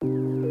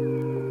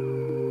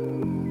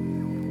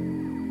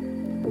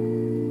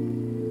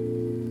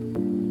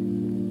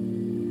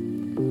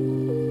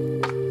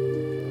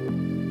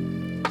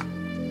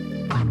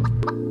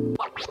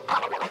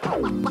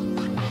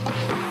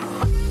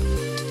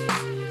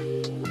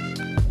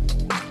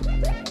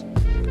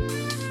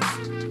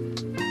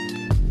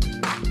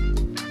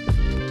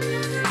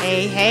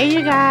Hey,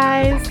 you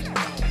guys,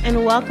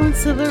 and welcome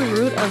to the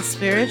Root of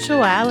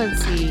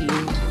Spirituality.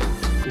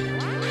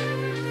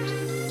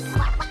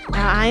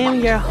 Now, I am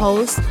your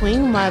host,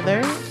 Queen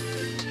Mother,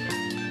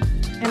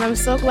 and I'm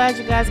so glad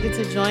you guys get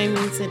to join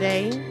me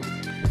today.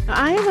 Now,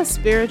 I am a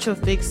spiritual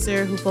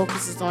fixer who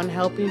focuses on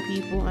helping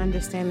people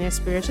understand their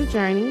spiritual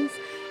journeys,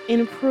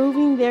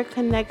 improving their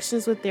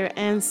connections with their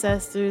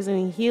ancestors,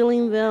 and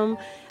healing them,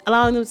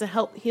 allowing them to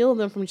help heal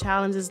them from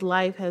challenges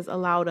life has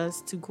allowed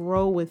us to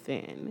grow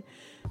within.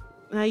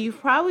 Now,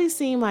 you've probably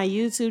seen my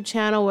YouTube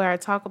channel where I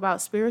talk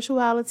about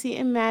spirituality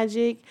and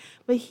magic,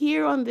 but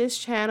here on this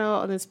channel,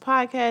 on this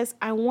podcast,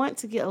 I want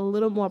to get a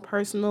little more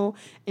personal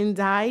and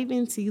dive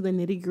into the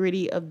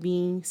nitty-gritty of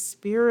being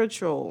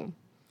spiritual.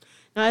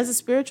 Now, as a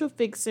spiritual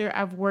fixer,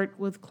 I've worked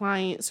with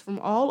clients from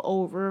all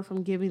over,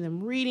 from giving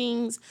them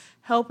readings,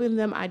 helping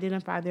them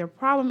identify their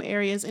problem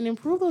areas, and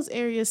improve those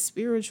areas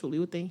spiritually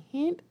with a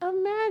hint of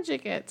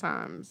magic at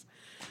times.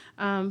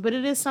 But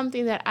it is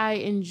something that I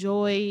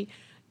enjoy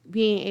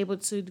being able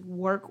to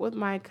work with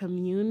my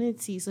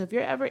community. So if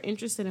you're ever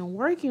interested in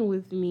working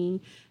with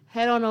me,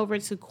 head on over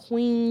to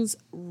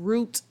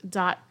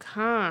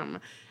queensroot.com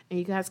and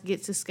you guys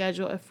get to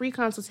schedule a free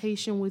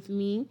consultation with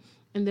me,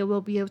 and then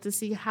we'll be able to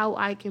see how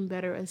I can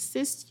better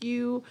assist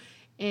you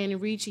in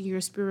reaching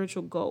your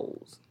spiritual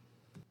goals.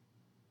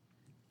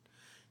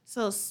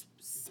 So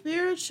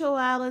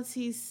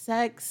spirituality,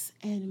 sex,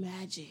 and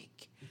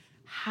magic.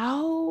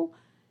 How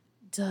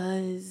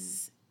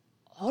does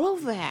all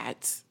of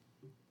that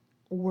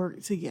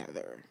work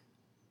together?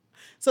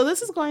 So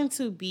this is going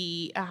to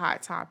be a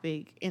hot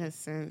topic in a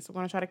sense. I'm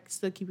going to try to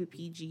still keep it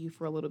PG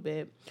for a little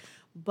bit.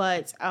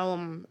 But I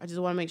just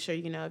want to make sure,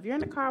 if you're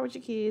in the car with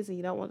your kids and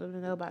you don't want them to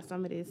know about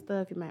some of this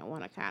stuff, you might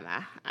want to kind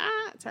of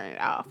turn it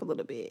off a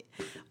little bit.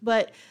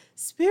 But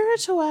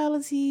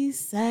spirituality,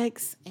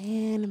 sex,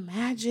 and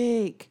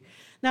magic.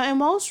 Now, in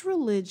most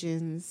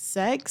religions,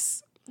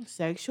 sex,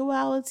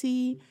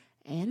 sexuality,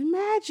 and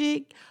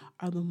magic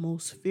are the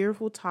most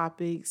fearful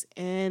topics,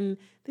 and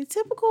they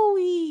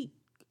typically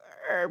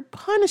are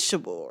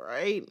punishable,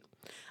 right?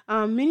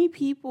 Many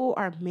people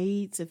are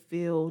made to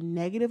feel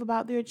negative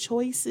about their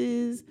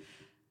choices.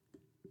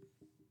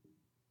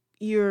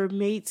 You're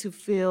made to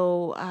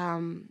feel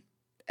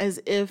as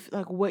if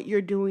what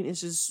you're doing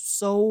is just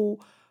so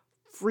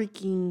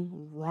freaking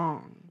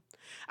wrong.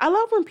 I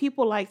love when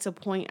people like to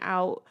point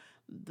out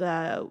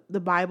the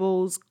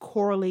Bible's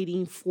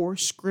correlating 4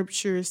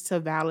 scriptures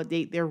to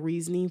validate their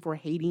reasoning for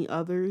hating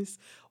others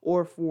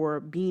or for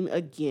being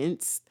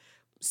against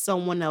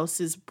someone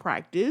else's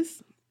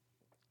practice.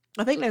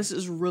 I think that's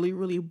just really,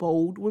 really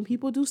bold when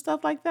people do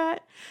stuff like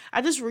that.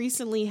 I just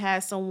recently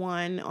had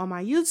someone on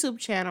my YouTube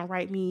channel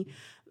write me,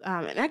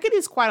 and I get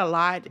this quite a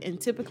lot, and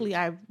typically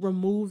I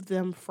remove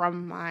them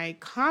from my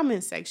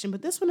comment section,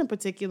 but this one in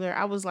particular,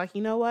 I was like,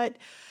 you know what?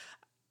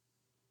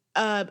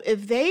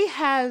 If they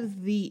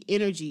have the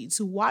energy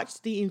to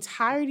watch the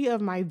entirety of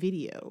my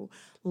video,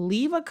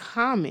 leave a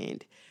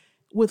comment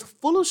with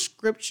full of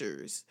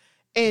scriptures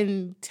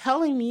and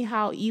telling me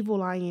how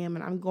evil I am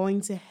and I'm going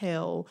to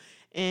hell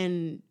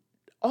and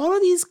all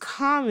of these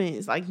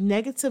comments,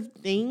 negative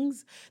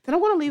things, then I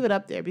want to leave it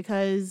up there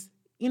because,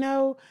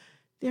 they're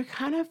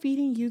kind of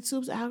feeding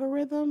YouTube's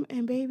algorithm,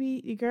 and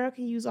baby, the girl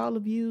can use all the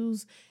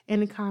views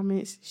and the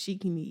comments she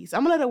can use.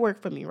 I'm going to let it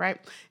work for me, right?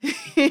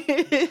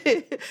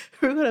 We're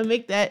going to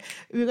make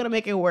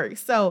it work.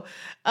 So,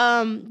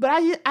 but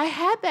I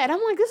had that. I'm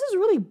like, this is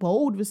really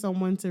bold for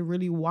someone to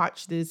really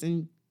watch this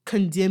and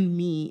condemn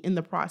me in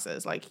the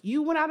process.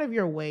 You went out of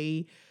your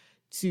way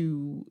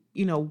to,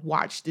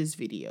 watch this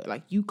video.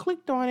 You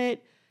clicked on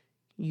it,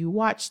 you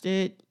watched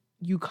it,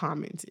 you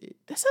commented.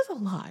 That says a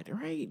lot,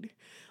 right?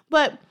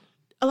 But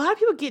a lot of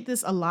people get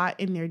this a lot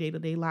in their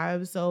day-to-day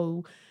lives.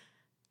 So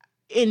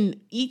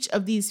in each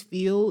of these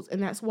fields, and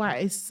that's why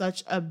it's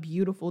such a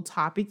beautiful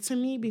topic to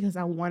me, because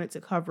I wanted to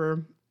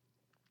cover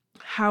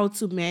how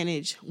to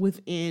manage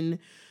within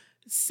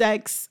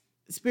sex,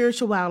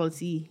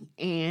 spirituality,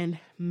 and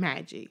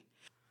magic.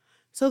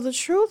 So the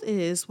truth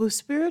is, with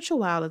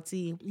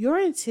spirituality, your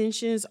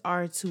intentions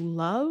are to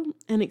love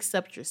and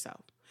accept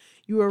yourself.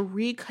 You are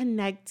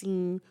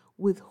reconnecting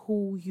with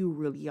who you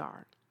really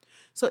are.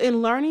 So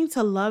in learning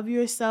to love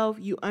yourself,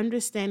 you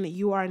understand that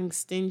you are an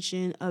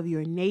extension of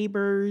your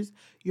neighbors,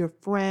 your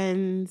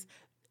friends,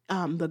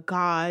 the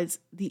gods,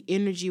 the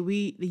energy,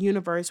 the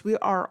universe. We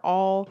are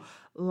all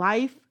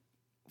life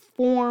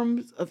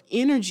forms of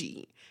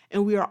energy,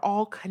 and we are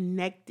all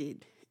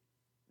connected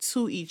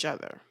to each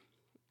other.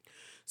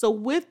 So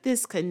with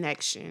this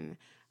connection,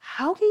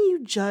 how can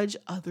you judge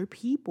other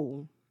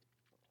people?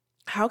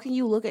 How can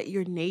you look at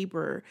your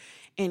neighbor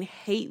and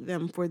hate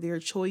them for their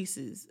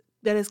choices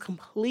that is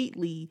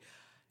completely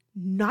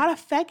not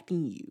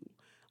affecting you,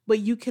 but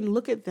you can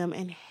look at them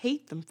and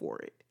hate them for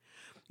it?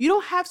 You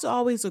don't have to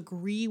always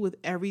agree with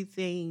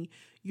everything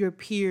your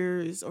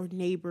peers or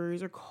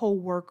neighbors or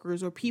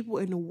co-workers or people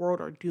in the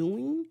world are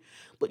doing,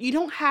 but you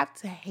don't have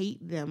to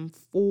hate them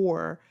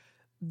for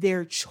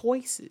their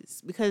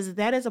choices, because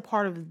that is a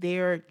part of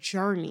their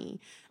journey,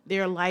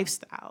 their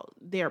lifestyle,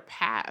 their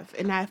path.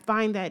 And I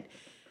find that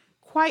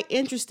quite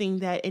interesting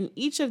that in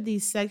each of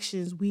these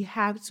sections, we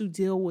have to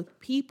deal with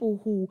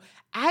people who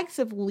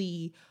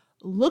actively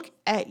look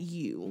at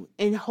you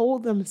and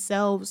hold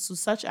themselves to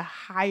such a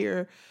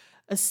higher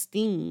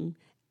esteem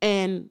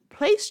and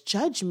place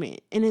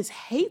judgment, and it's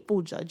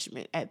hateful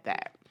judgment at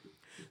that.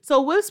 So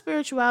with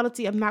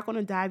spirituality, I'm not going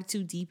to dive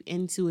too deep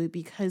into it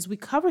because we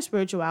cover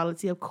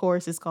spirituality. Of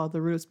course, it's called The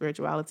Root of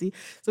Spirituality.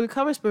 So we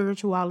cover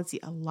spirituality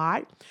a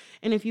lot.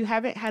 And if you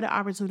haven't had an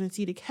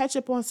opportunity to catch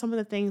up on some of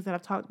the things that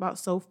I've talked about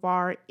so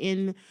far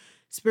in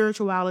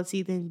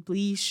spirituality, then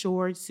be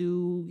sure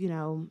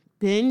to,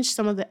 binge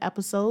some of the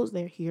episodes.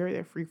 They're here.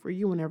 They're free for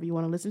you whenever you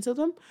want to listen to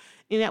them.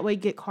 And that way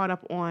get caught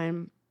up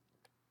on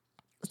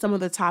some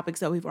of the topics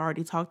that we've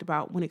already talked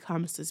about when it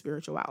comes to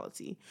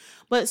spirituality.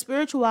 But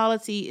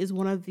spirituality is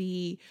one of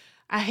the,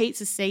 I hate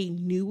to say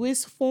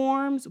newest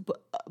forms,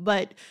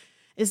 but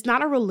it's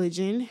not a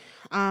religion,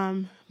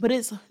 but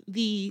it's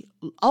the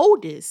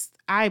oldest,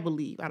 I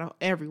believe, out of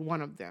every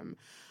one of them.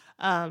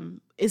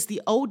 It's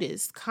the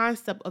oldest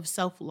concept of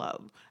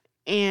self-love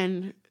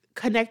and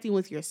connecting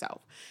with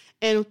yourself.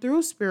 And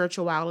through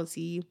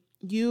spirituality,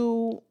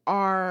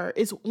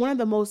 it's one of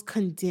the most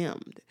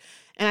condemned.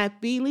 And I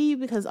believe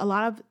because a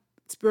lot of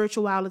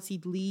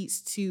spirituality leads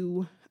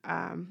to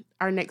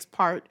our next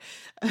part,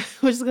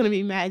 which is going to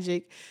be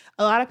magic.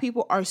 A lot of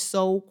people are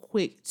so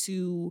quick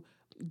to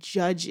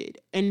judge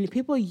it. And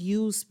people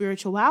use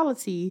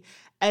spirituality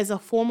as a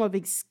form of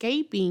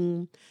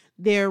escaping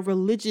their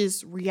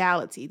religious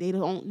reality. They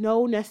don't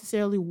know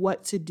necessarily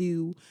what to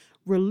do.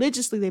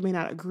 Religiously, they may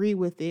not agree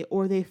with it,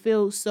 or they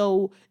feel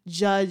so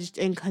judged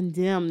and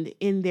condemned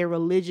in their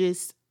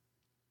religious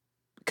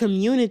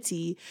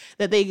community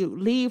that they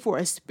leave for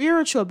a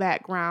spiritual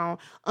background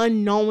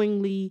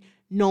unknowingly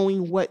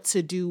knowing what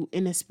to do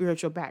in a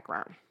spiritual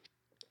background.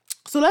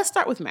 So let's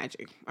start with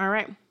magic. All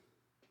right.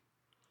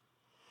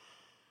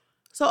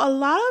 So a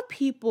lot of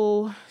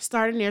people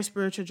starting their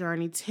spiritual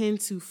journey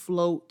tend to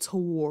float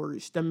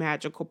towards the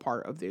magical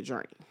part of their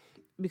journey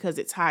because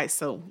it ties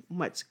so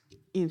much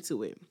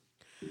into it.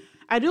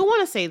 I do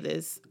want to say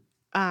this.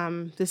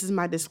 This is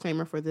my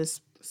disclaimer for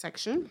this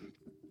section.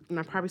 And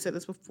I probably said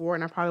this before,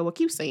 and I probably will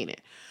keep saying it.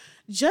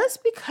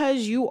 Just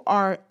because you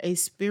are a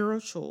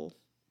spiritual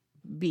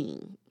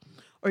being,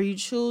 or you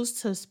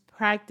choose to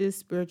practice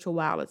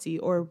spirituality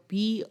or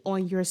be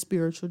on your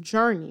spiritual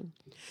journey,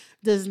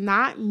 does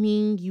not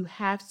mean you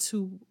have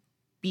to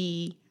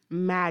be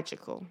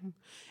magical.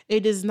 It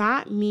does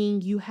not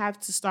mean you have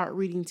to start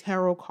reading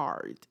tarot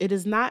cards. It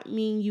does not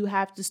mean you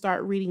have to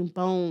start reading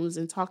bones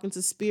and talking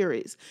to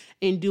spirits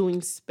and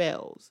doing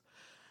spells.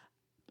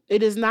 It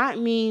does not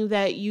mean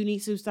that you need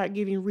to start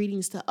giving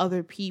readings to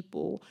other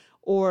people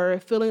or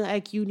feeling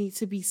like you need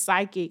to be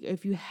psychic.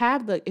 If you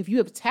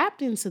have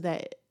tapped into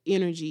that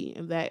energy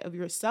and that of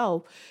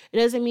yourself, it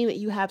doesn't mean that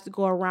you have to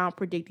go around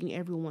predicting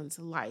everyone's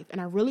life. And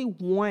I really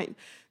want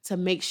to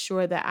make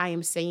sure that I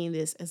am saying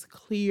this as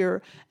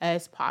clear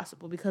as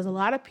possible, because a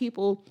lot of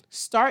people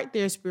start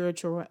their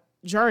spiritual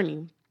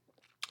journey.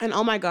 And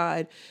oh my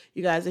God,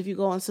 you guys, if you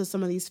go into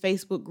some of these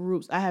Facebook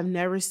groups, I have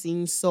never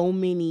seen so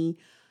many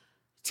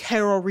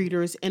tarot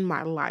readers in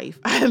my life.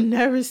 I have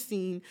never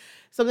seen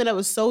something that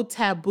was so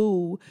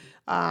taboo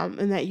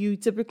and that you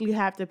typically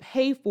have to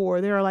pay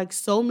for. There are like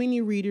so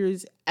many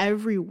readers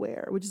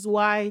everywhere, which is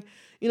why,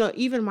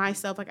 even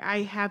myself, like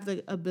I have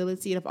the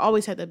ability, and I've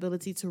always had the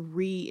ability to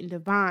read and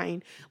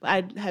divine, but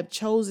I have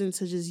chosen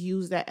to just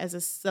use that as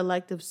a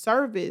selective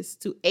service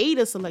to aid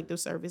a selective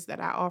service that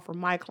I offer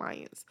my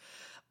clients.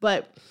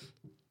 But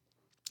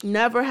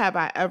never have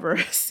I ever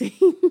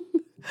seen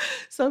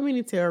so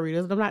many tarot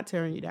readers. I'm not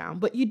tearing you down,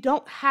 but you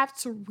don't have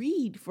to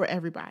read for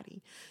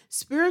everybody.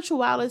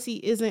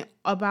 Spirituality isn't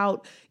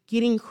about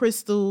getting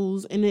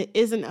crystals, and it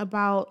isn't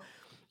about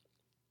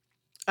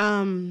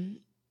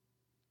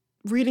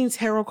reading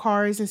tarot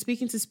cards and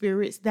speaking to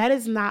spirits. That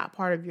is not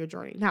part of your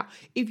journey. Now,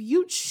 if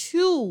you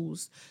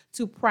choose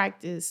to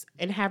practice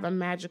and have a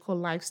magical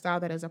lifestyle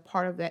that is a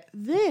part of that,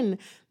 then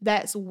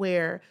that's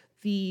where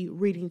the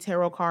reading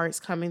tarot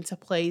cards come into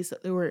place.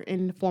 They were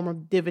in the form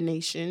of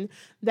divination.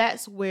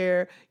 That's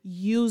where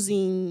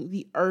using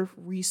the earth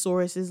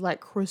resources like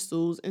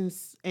crystals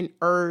and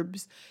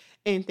herbs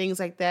and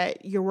things like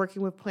that. You're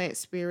working with plant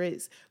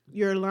spirits.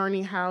 You're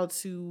learning how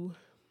to,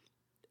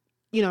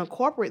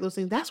 incorporate those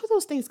things. That's where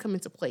those things come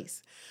into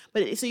place.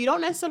 But so you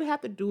don't necessarily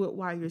have to do it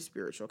while you're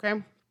spiritual,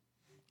 okay?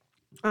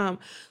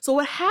 So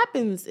what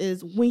happens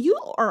is when you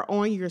are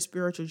on your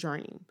spiritual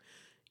journey,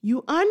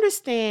 you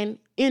understand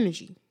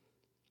energy,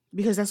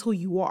 because that's who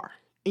you are.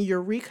 And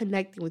you're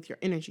reconnecting with your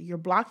energy. You're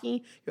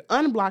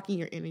unblocking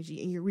your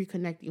energy, and you're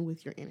reconnecting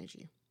with your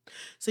energy.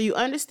 So you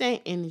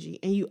understand energy,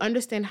 and you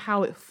understand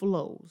how it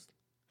flows.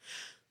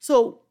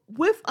 So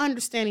with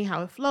understanding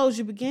how it flows,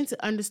 you begin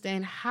to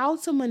understand how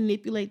to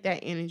manipulate that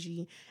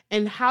energy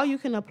and how you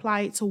can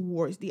apply it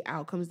towards the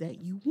outcomes that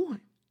you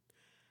want.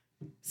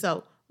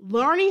 So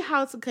learning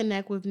how to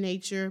connect with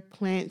nature,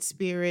 plant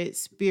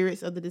spirits,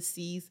 spirits of the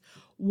deceased,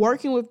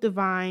 working with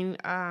divine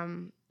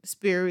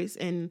spirits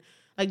and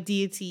like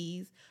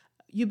deities,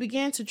 you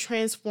begin to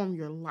transform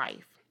your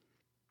life.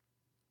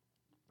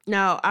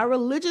 Now, our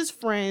religious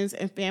friends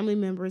and family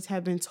members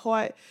have been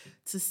taught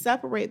to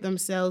separate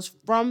themselves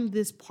from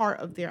this part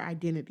of their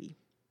identity.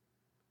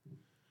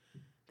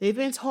 They've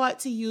been taught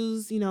to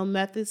use,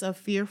 methods of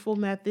fearful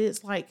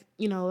methods, like,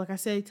 like I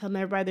said, telling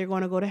everybody they're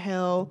going to go to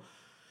hell,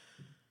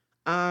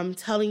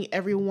 telling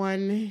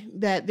everyone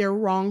that they're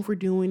wrong for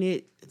doing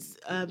it,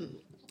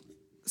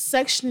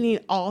 sectioning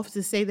it off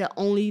to say that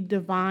only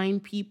divine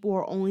people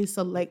or only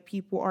select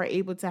people are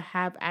able to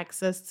have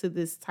access to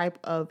this type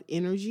of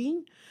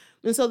energy.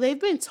 And so they've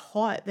been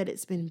taught that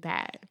it's been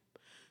bad.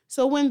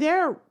 So when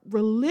their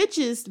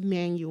religious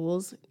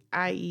manuals,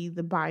 i.e.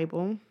 the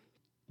Bible,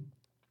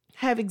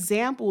 have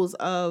examples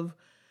of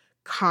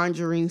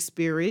conjuring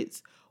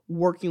spirits,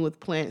 working with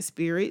plant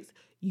spirits,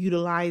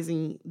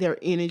 utilizing their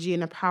energy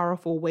in a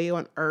powerful way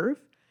on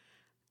earth,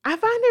 I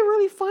find it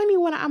really funny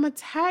when I'm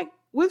attacked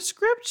with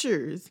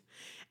scriptures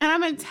and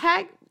I'm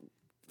attacked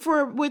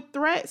with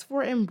threats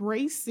for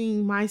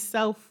embracing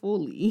myself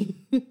fully.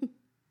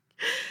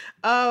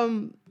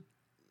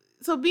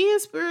 So being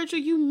spiritual,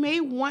 you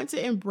may want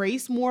to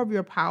embrace more of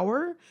your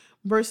power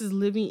versus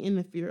living in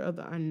the fear of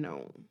the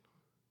unknown.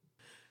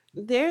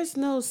 There's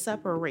no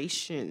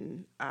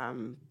separation,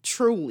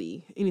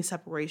 truly any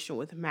separation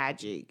with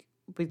magic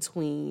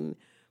between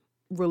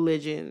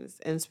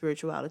religions and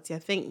spirituality. I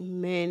think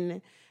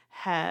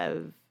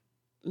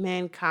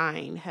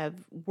mankind have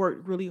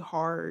worked really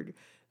hard.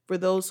 For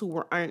those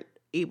who aren't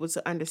able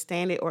to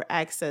understand it or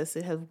access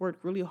it, have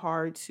worked really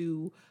hard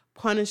to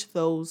punish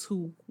those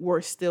who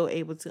were still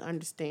able to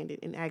understand it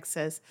and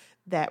access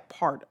that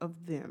part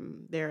of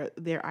them, their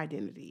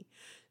identity.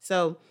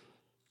 So,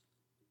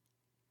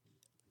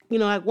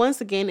 like once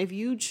again, if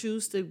you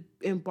choose to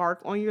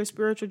embark on your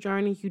spiritual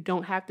journey, you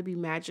don't have to be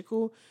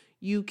magical.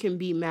 You can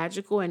be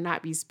magical and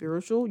not be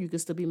spiritual. You can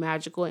still be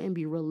magical and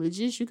be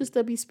religious. You can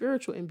still be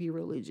spiritual and be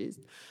religious.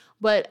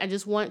 But I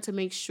just want to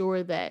make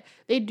sure that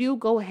they can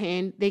go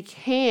hand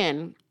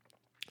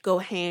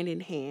in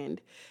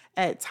hand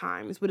at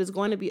times, but it's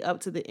going to be up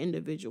to the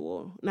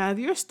individual. Now, if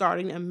you're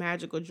starting a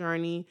magical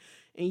journey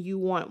and you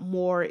want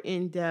more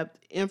in-depth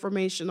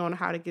information on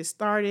how to get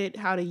started,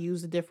 how to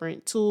use the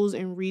different tools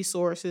and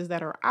resources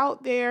that are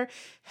out there,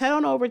 head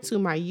on over to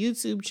my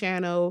YouTube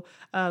channel,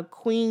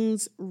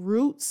 Queen's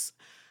Roots,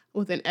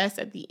 with an S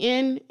at the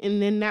end.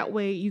 And then that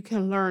way you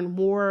can learn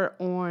more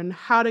on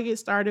how to get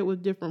started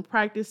with different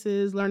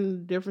practices, learning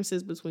the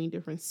differences between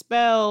different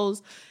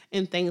spells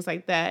and things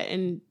like that.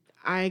 And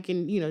I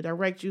can,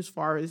 direct you as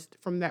far as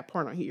from that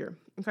part on here.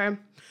 Okay.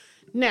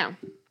 Now,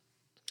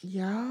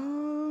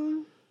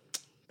 y'all,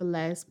 the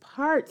last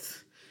part,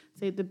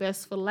 save the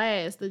best for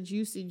last, the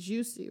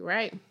juicy,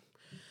 right?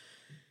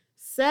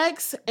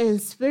 Sex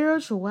and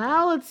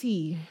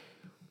spirituality.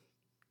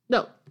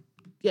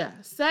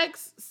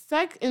 Sex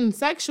and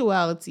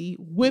sexuality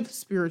with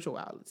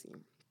spirituality.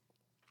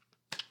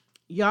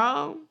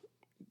 Y'all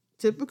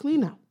typically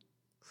know.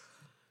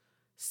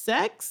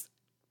 Sex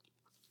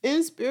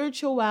and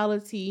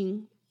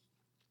spirituality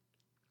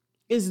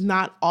is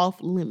not off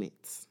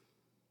limits.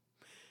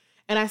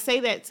 And I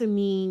say that to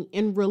mean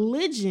in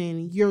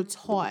religion, you're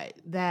taught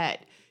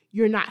that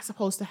you're not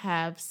supposed to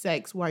have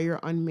sex while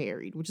you're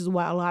unmarried, which is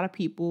why a lot of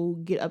people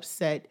get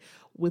upset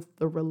with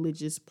the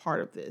religious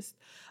part of this.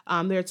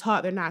 They're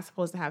taught they're not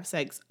supposed to have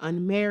sex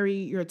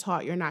unmarried. You're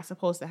taught you're not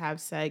supposed to have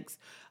sex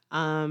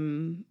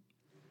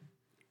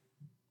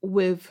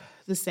with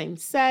the same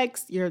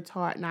sex. You're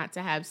taught not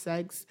to have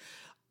sex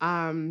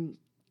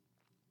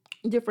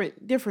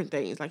different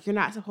things. Like you're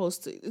not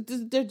supposed to,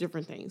 there's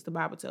different things the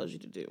Bible tells you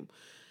to do.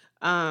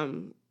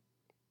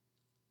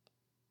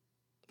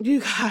 You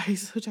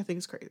guys, which I think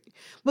is crazy.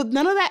 But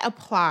none of that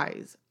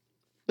applies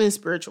in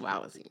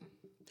spirituality.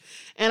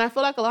 And I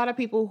feel like a lot of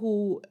people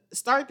who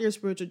start their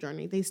spiritual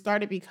journey, they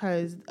start it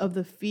because of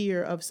the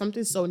fear of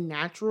something so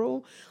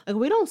natural. Like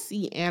we don't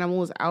see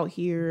animals out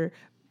here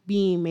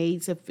being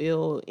made to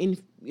feel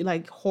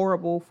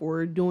horrible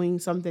for doing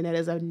something that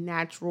is a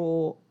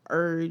natural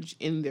urge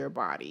in their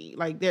body.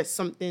 Like there's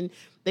something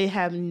they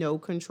have no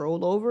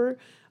control over.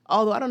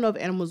 Although I don't know if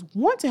animals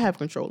want to have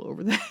control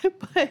over that,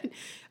 but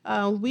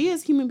we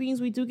as human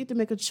beings, we do get to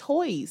make a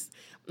choice.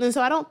 And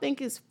so I don't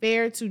think it's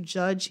fair to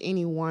judge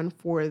anyone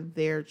for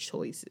their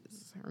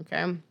choices,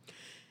 okay?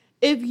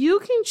 If you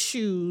can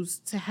choose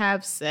to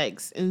have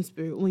sex in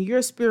spirit, when you're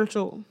on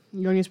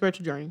your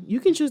spiritual journey, you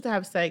can choose to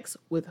have sex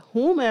with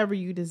whomever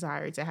you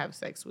desire to have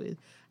sex with,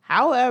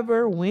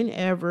 however,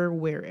 whenever,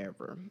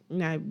 wherever.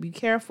 Now, be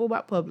careful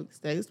about public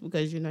sex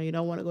because, you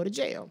don't want to go to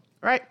jail,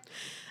 right?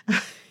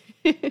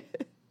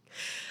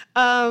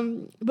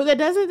 But that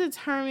doesn't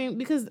determine,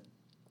 because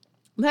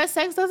that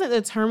sex doesn't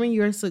determine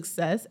your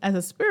success as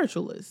a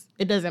spiritualist.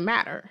 It doesn't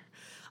matter.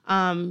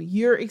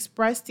 You're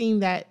expressing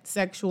that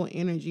sexual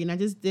energy. And I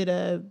just did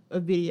a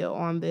video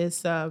on this.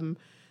 So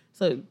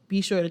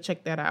be sure to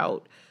check that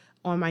out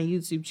on my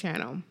YouTube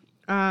channel.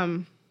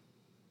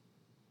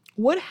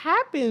 what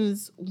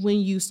happens when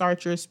you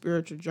start your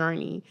spiritual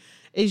journey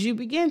is you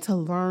begin to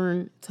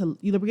learn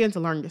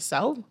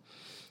yourself.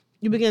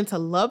 You begin to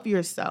love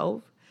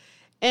yourself,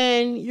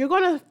 and you're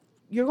going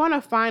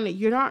to find that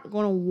you're not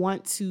going to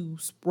want to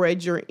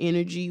spread your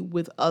energy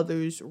with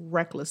others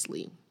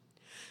recklessly.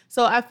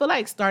 So I feel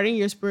like starting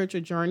your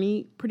spiritual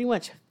journey pretty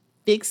much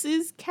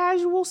fixes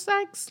casual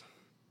sex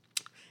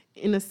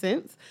in a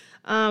sense.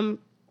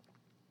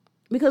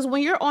 Because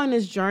when you're on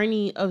this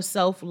journey of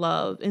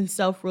self-love and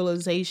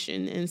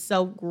self-realization and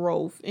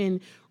self-growth and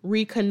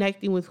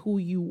reconnecting with who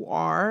you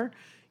are,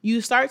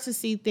 you start to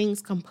see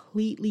things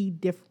completely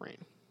different.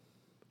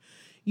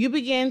 You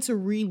begin to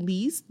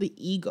release the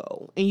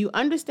ego, and you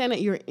understand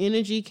that your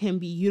energy can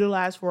be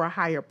utilized for a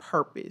higher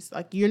purpose.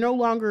 Like, you're no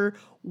longer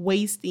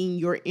wasting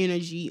your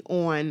energy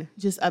on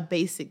just a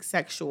basic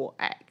sexual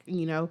act.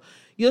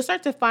 You'll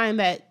start to find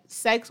that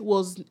sex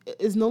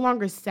is no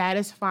longer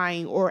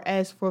satisfying or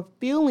as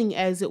fulfilling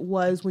as it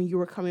was when you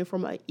were coming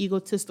from an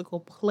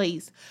egotistical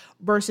place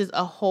versus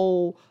a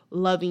whole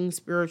loving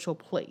spiritual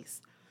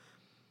place.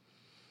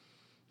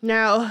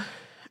 Now,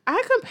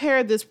 I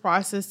compare this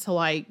process to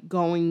like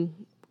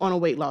going on a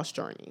weight loss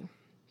journey.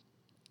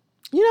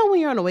 When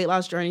you're on a weight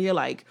loss journey, you're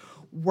like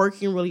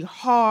working really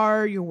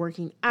hard, you're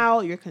working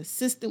out, you're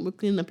consistent with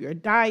cleaning up your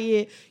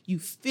diet, you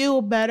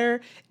feel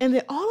better. And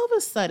then all of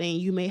a sudden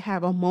you may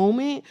have a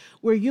moment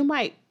where you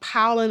might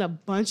pile in a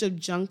bunch of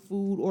junk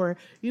food, or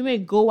you may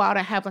go out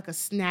and have like a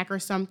snack or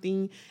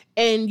something,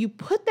 and you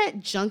put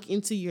that junk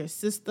into your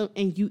system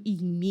and you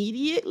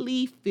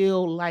immediately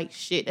feel like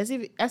shit. As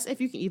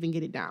if you can even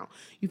get it down.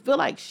 You feel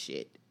like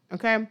shit.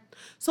 Okay.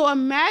 So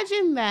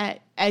imagine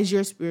that as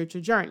your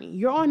spiritual journey.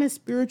 You're on a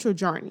spiritual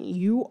journey.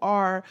 You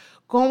are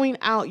going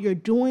out, you're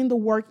doing the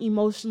work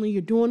emotionally,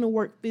 you're doing the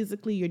work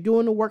physically, you're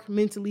doing the work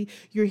mentally,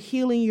 you're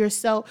healing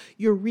yourself,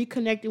 you're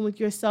reconnecting with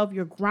yourself,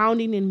 you're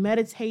grounding and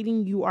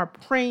meditating, you are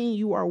praying,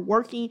 you are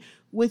working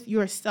with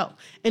yourself.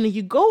 And if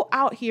you go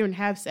out here and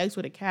have sex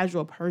with a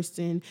casual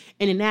person,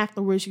 and then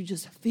afterwards you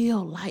just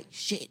feel like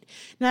shit.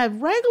 Now, if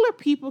regular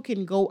people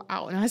can go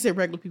out, and I say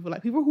regular people,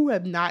 like people who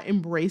have not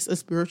embraced a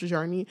spiritual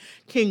journey,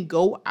 can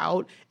go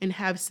out and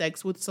have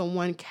sex with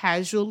someone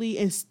casually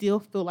and still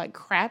feel like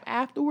crap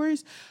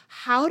afterwards,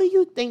 how do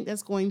you think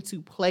that's going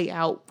to play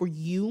out for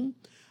you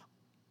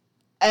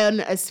on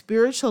a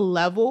spiritual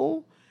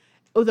level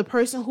with a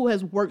person who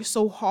has worked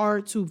so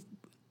hard to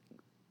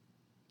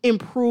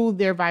improve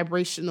their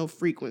vibrational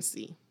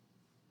frequency?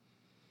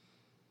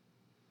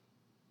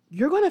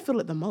 You're going to feel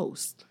it the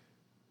most.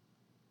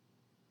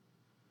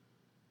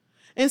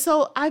 And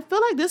so I feel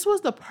like this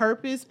was the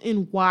purpose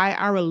in why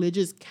our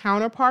religious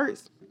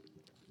counterparts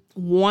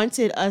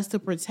wanted us to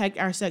protect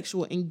our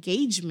sexual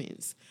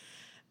engagements.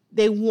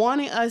 They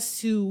wanted us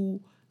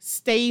to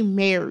stay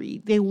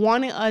married. They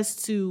wanted us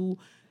to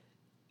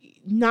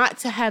not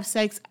to have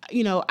sex,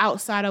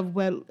 outside of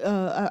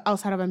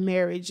a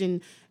marriage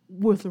and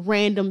with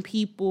random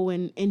people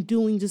and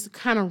doing just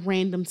kind of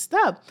random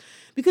stuff.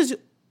 Because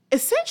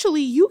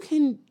essentially you're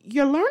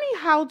learning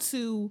how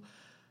to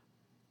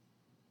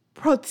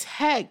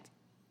protect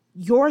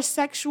your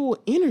sexual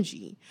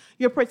energy.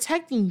 You're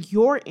protecting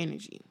your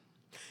energy.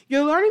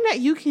 You're learning that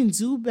you can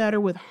do better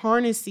with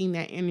harnessing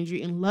that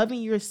energy and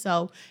loving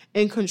yourself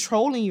and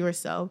controlling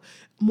yourself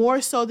more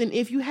so than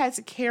if you had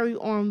to carry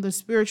on the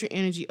spiritual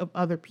energy of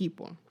other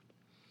people.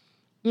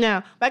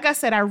 Now, like I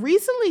said, I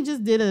recently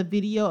just did a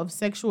video of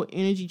sexual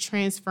energy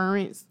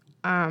transference.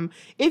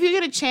 If you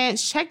get a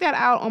chance, check that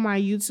out on my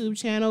YouTube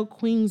channel,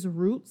 Queen's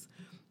Roots.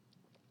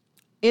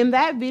 In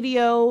that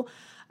video,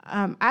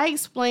 I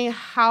explain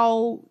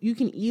how you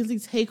can easily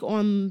take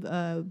on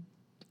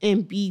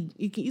and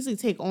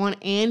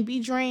be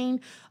drained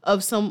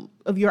of some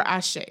of your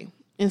ashe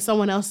and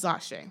someone else's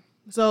ashe.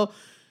 So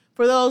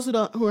for those who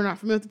are not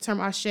familiar with the term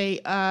ashe,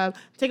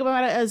 think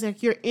about it as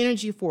like your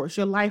energy force,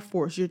 your life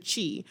force, your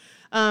chi.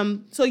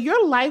 So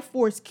your life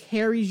force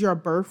carries your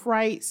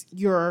birthrights,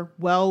 your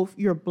wealth,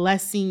 your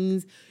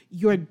blessings,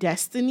 your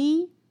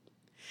destiny.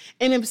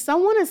 And if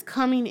someone is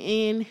coming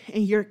in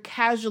and you're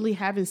casually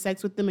having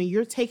sex with them and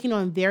you're taking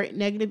on their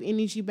negative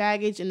energy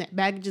baggage and the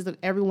baggages of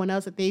everyone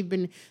else that they've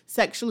been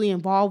sexually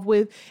involved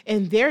with,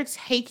 and they're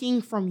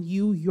taking from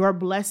you your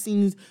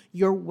blessings,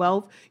 your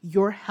wealth,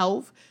 your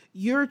health,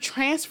 you're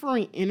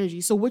transferring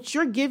energy. So what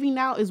you're giving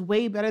out is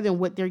way better than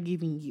what they're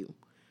giving you.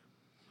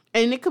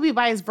 And it could be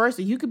vice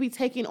versa. You could be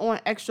taking on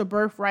extra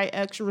birthright,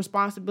 extra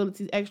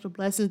responsibilities, extra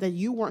blessings that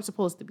you weren't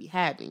supposed to be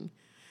having.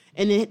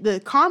 And the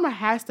karma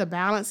has to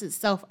balance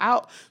itself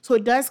out. So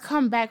it does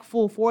come back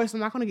full force. I'm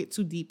not going to get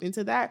too deep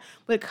into that,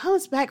 but it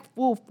comes back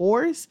full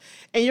force.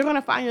 And you're going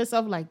to find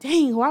yourself like,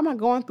 dang, why am I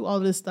going through all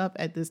this stuff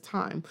at this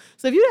time?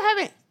 So if you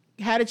haven't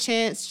had a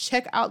chance,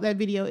 check out that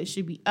video. It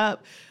should be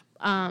up.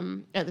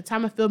 At the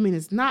time of filming,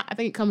 it's not. I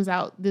think it comes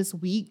out this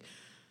week.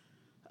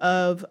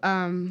 Time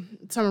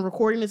of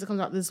recording this, it comes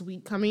out this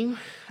week coming.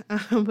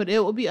 But it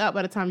will be up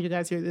by the time you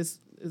guys hear this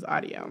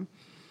audio.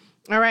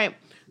 All right.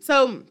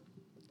 So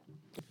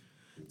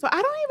I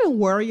don't even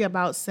worry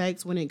about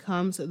sex when it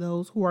comes to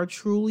those who are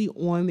truly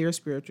on their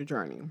spiritual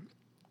journey.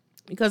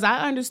 Because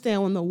I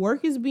understand when the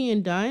work is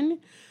being done,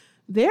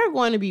 they're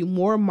going to be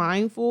more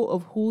mindful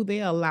of who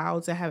they allow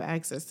to have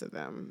access to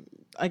them.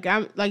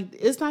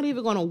 It's not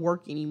even going to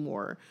work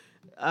anymore.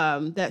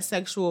 That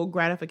sexual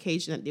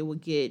gratification that they will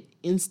get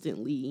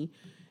instantly,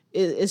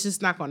 it's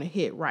just not going to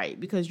hit right,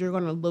 because you're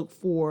going to look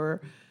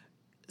for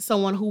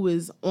someone who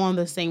is on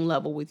the same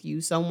level with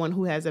you, someone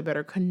who has a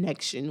better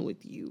connection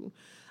with you.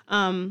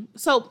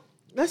 So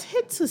let's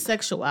hit to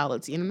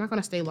sexuality, and I'm not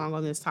going to stay long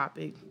on this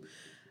topic.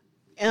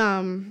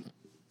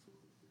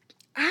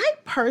 I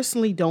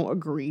personally don't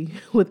agree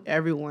with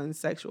everyone's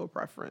sexual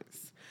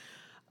preference,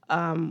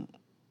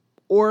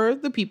 or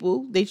the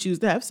people they choose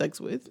to have sex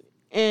with.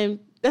 And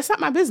that's not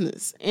my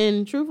business.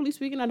 And truthfully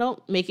speaking, I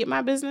don't make it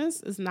my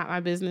business. It's not my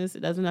business. It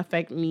doesn't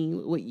affect me.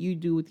 What you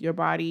do with your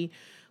body,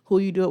 who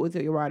you do it with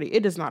your body,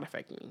 it does not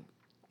affect me.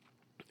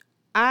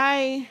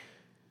 I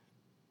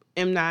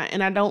am not,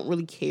 and I don't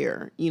really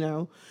care,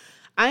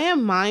 I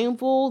am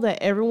mindful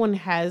that everyone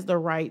has the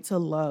right to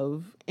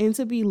love and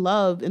to be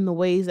loved in the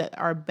ways that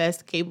are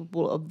best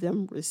capable of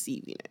them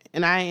receiving it.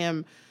 And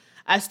I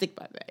stick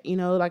by that.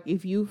 Like,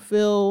 if you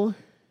feel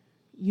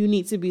you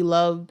need to be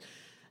loved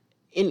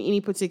in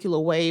any particular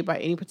way by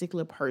any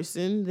particular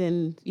person,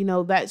 then,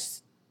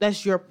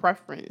 that's your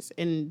preference,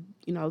 and,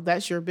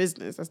 that's your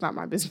business. That's not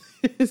my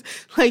business.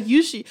 Like,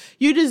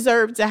 you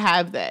deserve to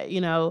have that,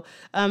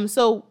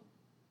 So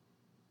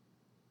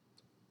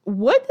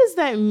what does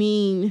that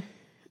mean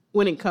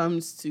when it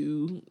comes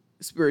to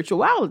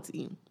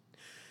spirituality?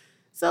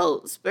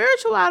 So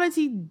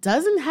spirituality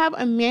doesn't have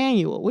a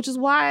manual,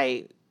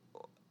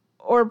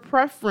 or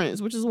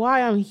preference, which is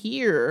why I'm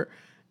here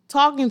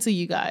talking to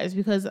you guys,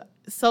 because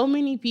so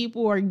many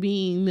people are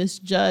being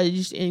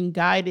misjudged and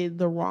guided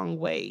the wrong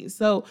way.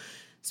 So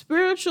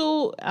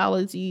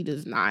spirituality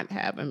does not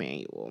have a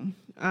manual.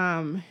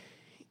 And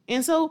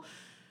so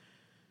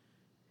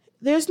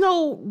there's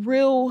no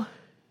real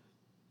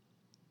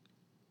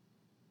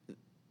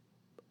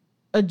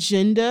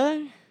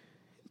agenda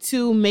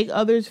to make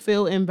others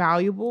feel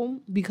invaluable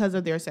because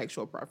of their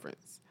sexual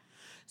preference.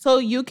 So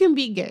you can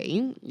be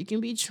gay, you can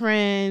be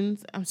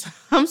trans.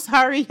 I'm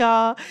sorry,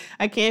 y'all.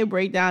 I can't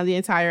break down the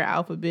entire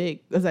alphabet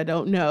because I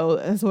don't know.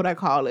 That's what I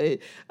call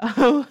it.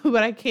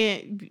 But I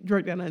can't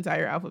break down the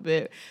entire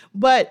alphabet.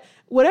 But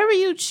whatever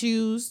you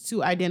choose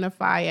to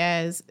identify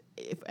as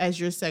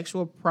your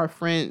sexual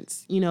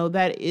preference,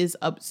 that is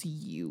up to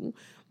you.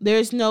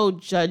 There's no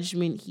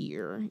judgment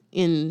here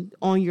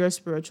on your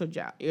spiritual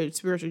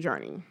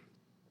journey.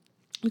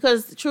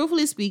 Because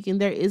truthfully speaking,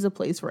 there is a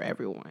place for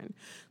everyone.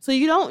 So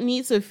you don't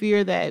need to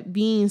fear that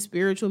being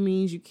spiritual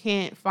means you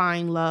can't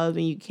find love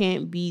and you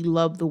can't be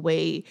loved the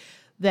way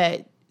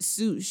that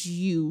suits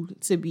you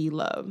to be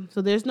loved.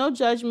 So there's no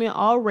judgment.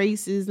 All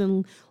races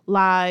and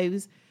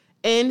lives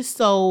and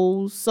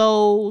souls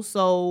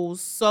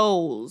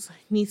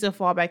need to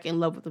fall back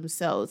in love with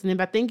themselves.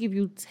 And if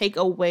you take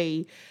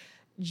away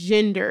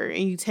gender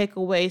and you take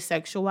away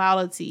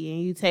sexuality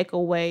and you take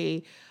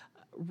away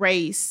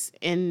race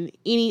and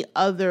any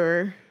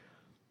other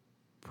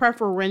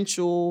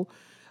preferential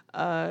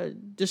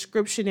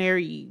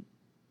descriptionary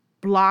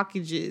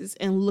blockages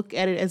and look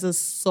at it as a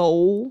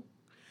soul,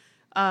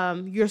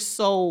 your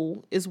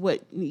soul is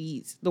what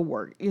needs the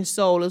work. Your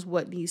soul is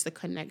what needs the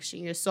connection.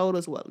 Your soul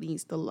is what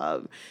needs the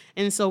love.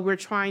 And so we're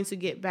trying to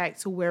get back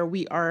to where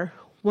we are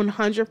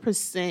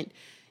 100%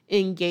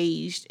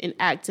 engaged and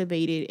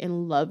activated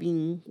and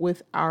loving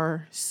with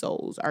our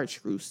souls, our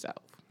true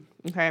self.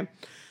 Okay.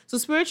 So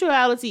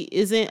spirituality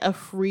isn't a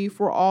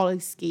free-for-all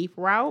escape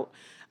route.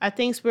 I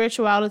think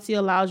spirituality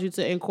allows you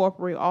to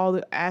incorporate all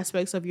the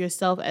aspects of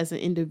yourself as an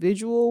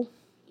individual.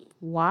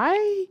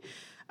 Why?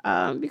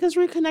 Because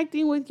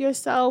reconnecting with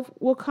yourself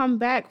will come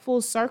back full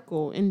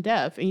circle in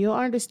depth, and you'll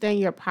understand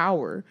your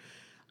power.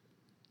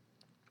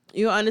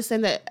 You'll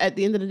understand that at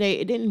the end of the day,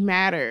 it didn't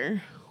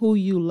matter who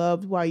you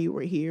loved while you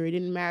were here. It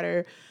didn't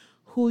matter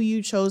who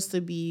you chose to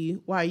be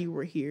while you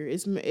were here.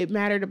 It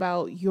mattered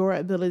about your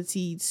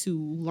ability to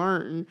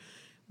learn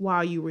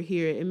while you were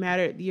here. It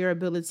mattered your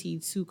ability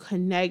to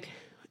connect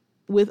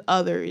with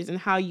others and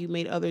how you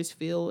made others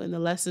feel and the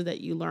lessons that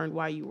you learned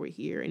while you were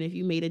here. And if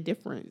you made a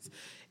difference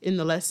in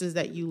the lessons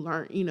that you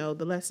learned,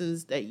 the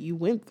lessons that you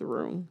went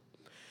through.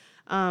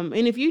 And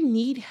if you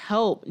need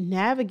help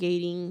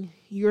navigating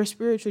your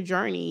spiritual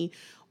journey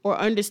or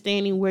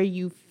understanding where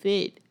you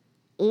fit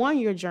on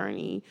your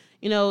journey,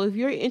 if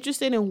you're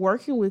interested in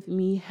working with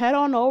me, head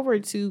on over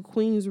to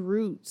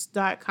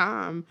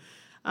queensroots.com,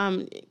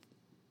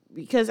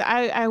 because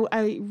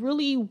I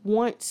really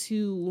want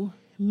to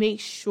make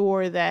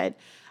sure that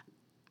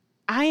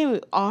I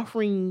am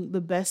offering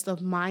the best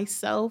of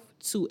myself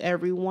to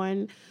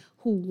everyone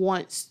who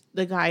wants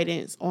the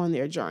guidance on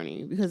their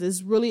journey, because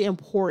it's really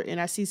important.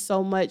 I see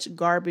so much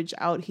garbage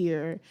out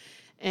here.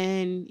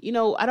 And,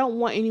 I don't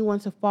want anyone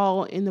to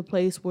fall in the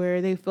place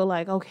where they feel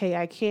like, okay,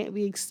 I can't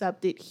be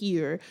accepted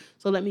here,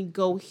 so let me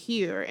go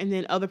here. And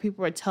then other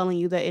people are telling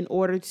you that in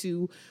order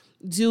to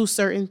do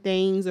certain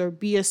things or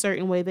be a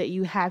certain way that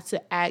you have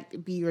to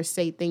act, be, or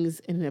say things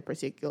in a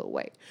particular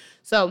way.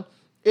 So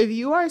if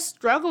you are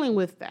struggling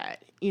with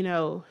that,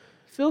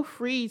 feel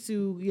free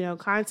to,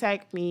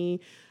 contact me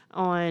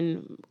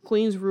on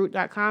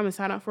queensroot.com and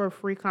sign up for a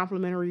free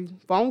complimentary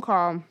phone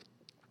call.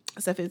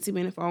 It's a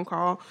 15-minute phone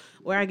call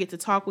where I get to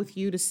talk with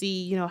you to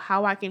see,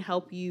 how I can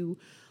help you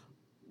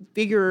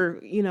figure,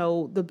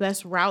 the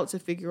best route to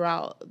figure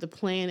out the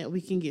plan that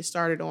we can get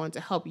started on to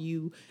help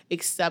you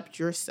accept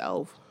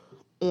yourself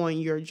on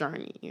your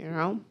journey,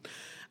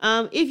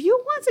 If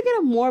you want to get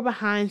a more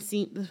behind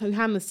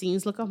the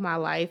scenes look of my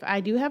life,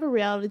 I do have a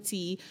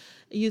reality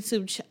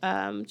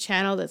YouTube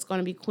channel that's going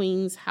to be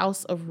Queen's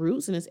House of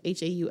Roots, and it's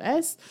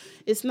Haus.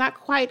 It's not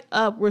quite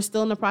up. We're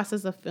still in the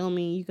process of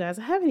filming, you guys.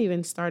 I haven't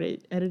even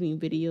started editing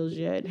videos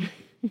yet,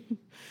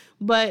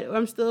 but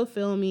I'm still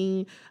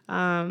filming,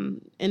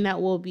 and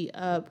that will be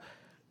up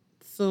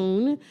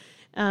soon.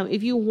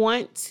 If you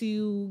want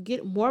to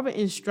get more of an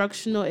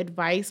instructional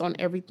advice on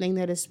everything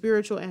that is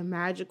spiritual and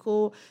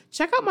magical,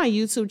 check out my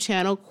YouTube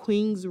channel,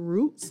 Queen's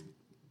Roots.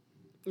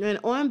 And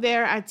on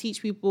there, I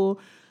teach people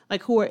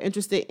who are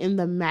interested in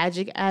the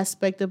magic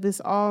aspect of this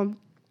all,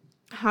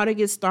 how to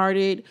get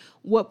started,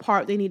 what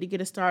part they need to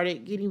get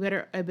started, getting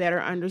a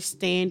better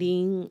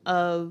understanding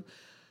of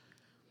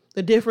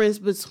the difference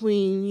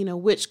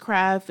between,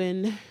 witchcraft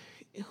and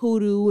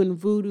hoodoo and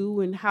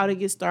voodoo, and how to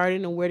get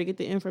started and where to get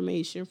the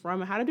information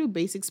from, and how to do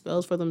basic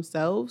spells for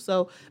themselves.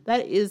 So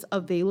that is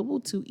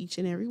available to each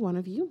and every one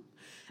of you.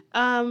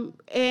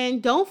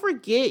 And don't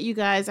forget, you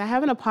guys, I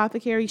have an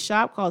apothecary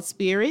shop called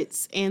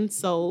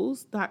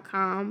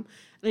spiritsandSouls.com.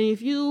 And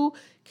if you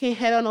can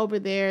head on over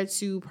there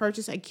to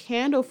purchase a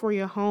candle for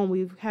your home,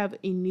 we have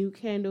a new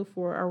candle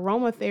for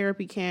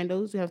aromatherapy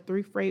candles. We have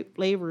 3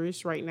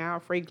 flavors right now,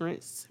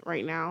 fragrance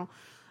right now.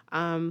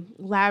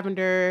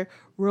 Lavender,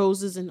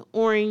 roses and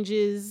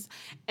oranges,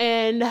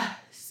 and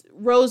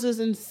roses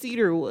and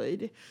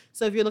cedarwood.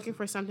 So if you're looking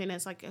for something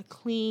that's like a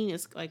clean,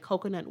 it's like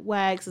coconut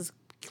wax, it's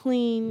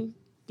clean,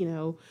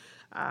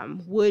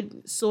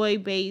 wood,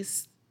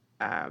 soy-based,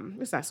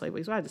 it's not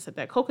soy-based, I just said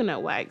that,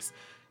 coconut wax.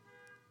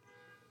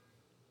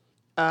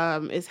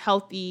 It's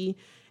healthy,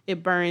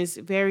 it burns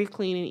very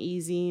clean and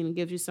easy, and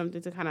gives you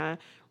something to kind of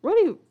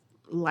really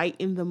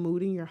lighten the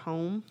mood in your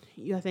home.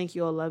 I think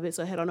you'll love it.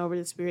 So head on over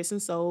to Spirits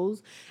and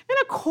Souls. And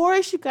of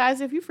course, you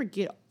guys, if you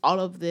forget all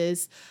of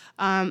this,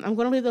 I'm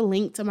going to leave the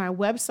link to my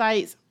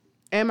websites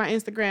and my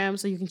Instagram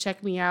so you can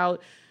check me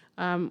out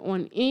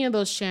on any of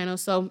those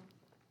channels. So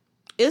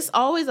it's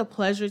always a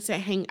pleasure to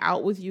hang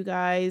out with you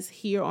guys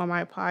here on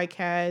my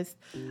podcast.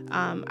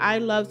 I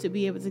love to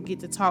be able to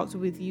get to talk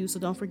with you. So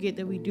don't forget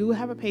that we do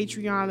have a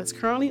Patreon that's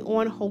currently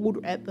on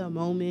hold at the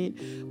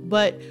moment.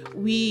 But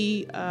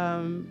we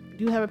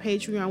do have a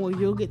Patreon where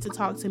you'll get to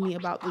talk to me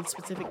about the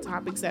specific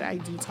topics that I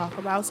do talk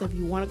about. So if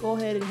you want to go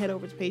ahead and head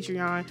over to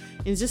Patreon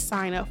and just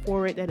sign up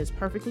for it, that is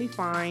perfectly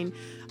fine.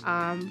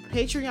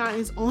 Patreon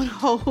is on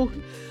hold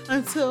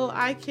until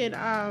I can,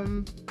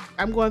 I'm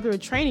going through a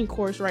training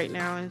course right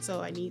now, and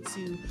so I need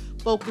to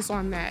focus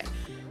on that.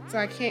 So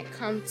I can't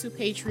come to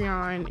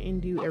Patreon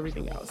and do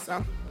everything else.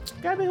 So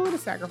gotta be a little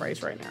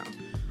sacrifice right now.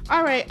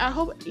 All right, I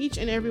hope each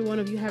and every one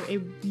of you have a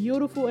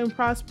beautiful and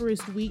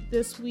prosperous week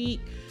this week.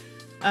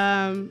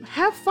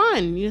 Have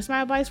fun. That's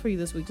my advice for you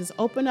this week. Just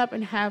open up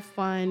and have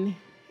fun,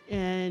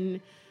 and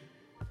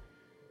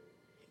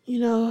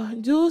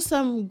do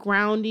some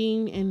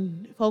grounding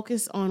and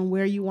focus on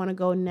where you want to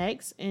go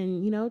next,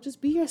 and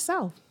just be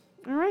yourself.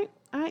 All right,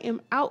 I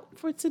am out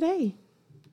for today.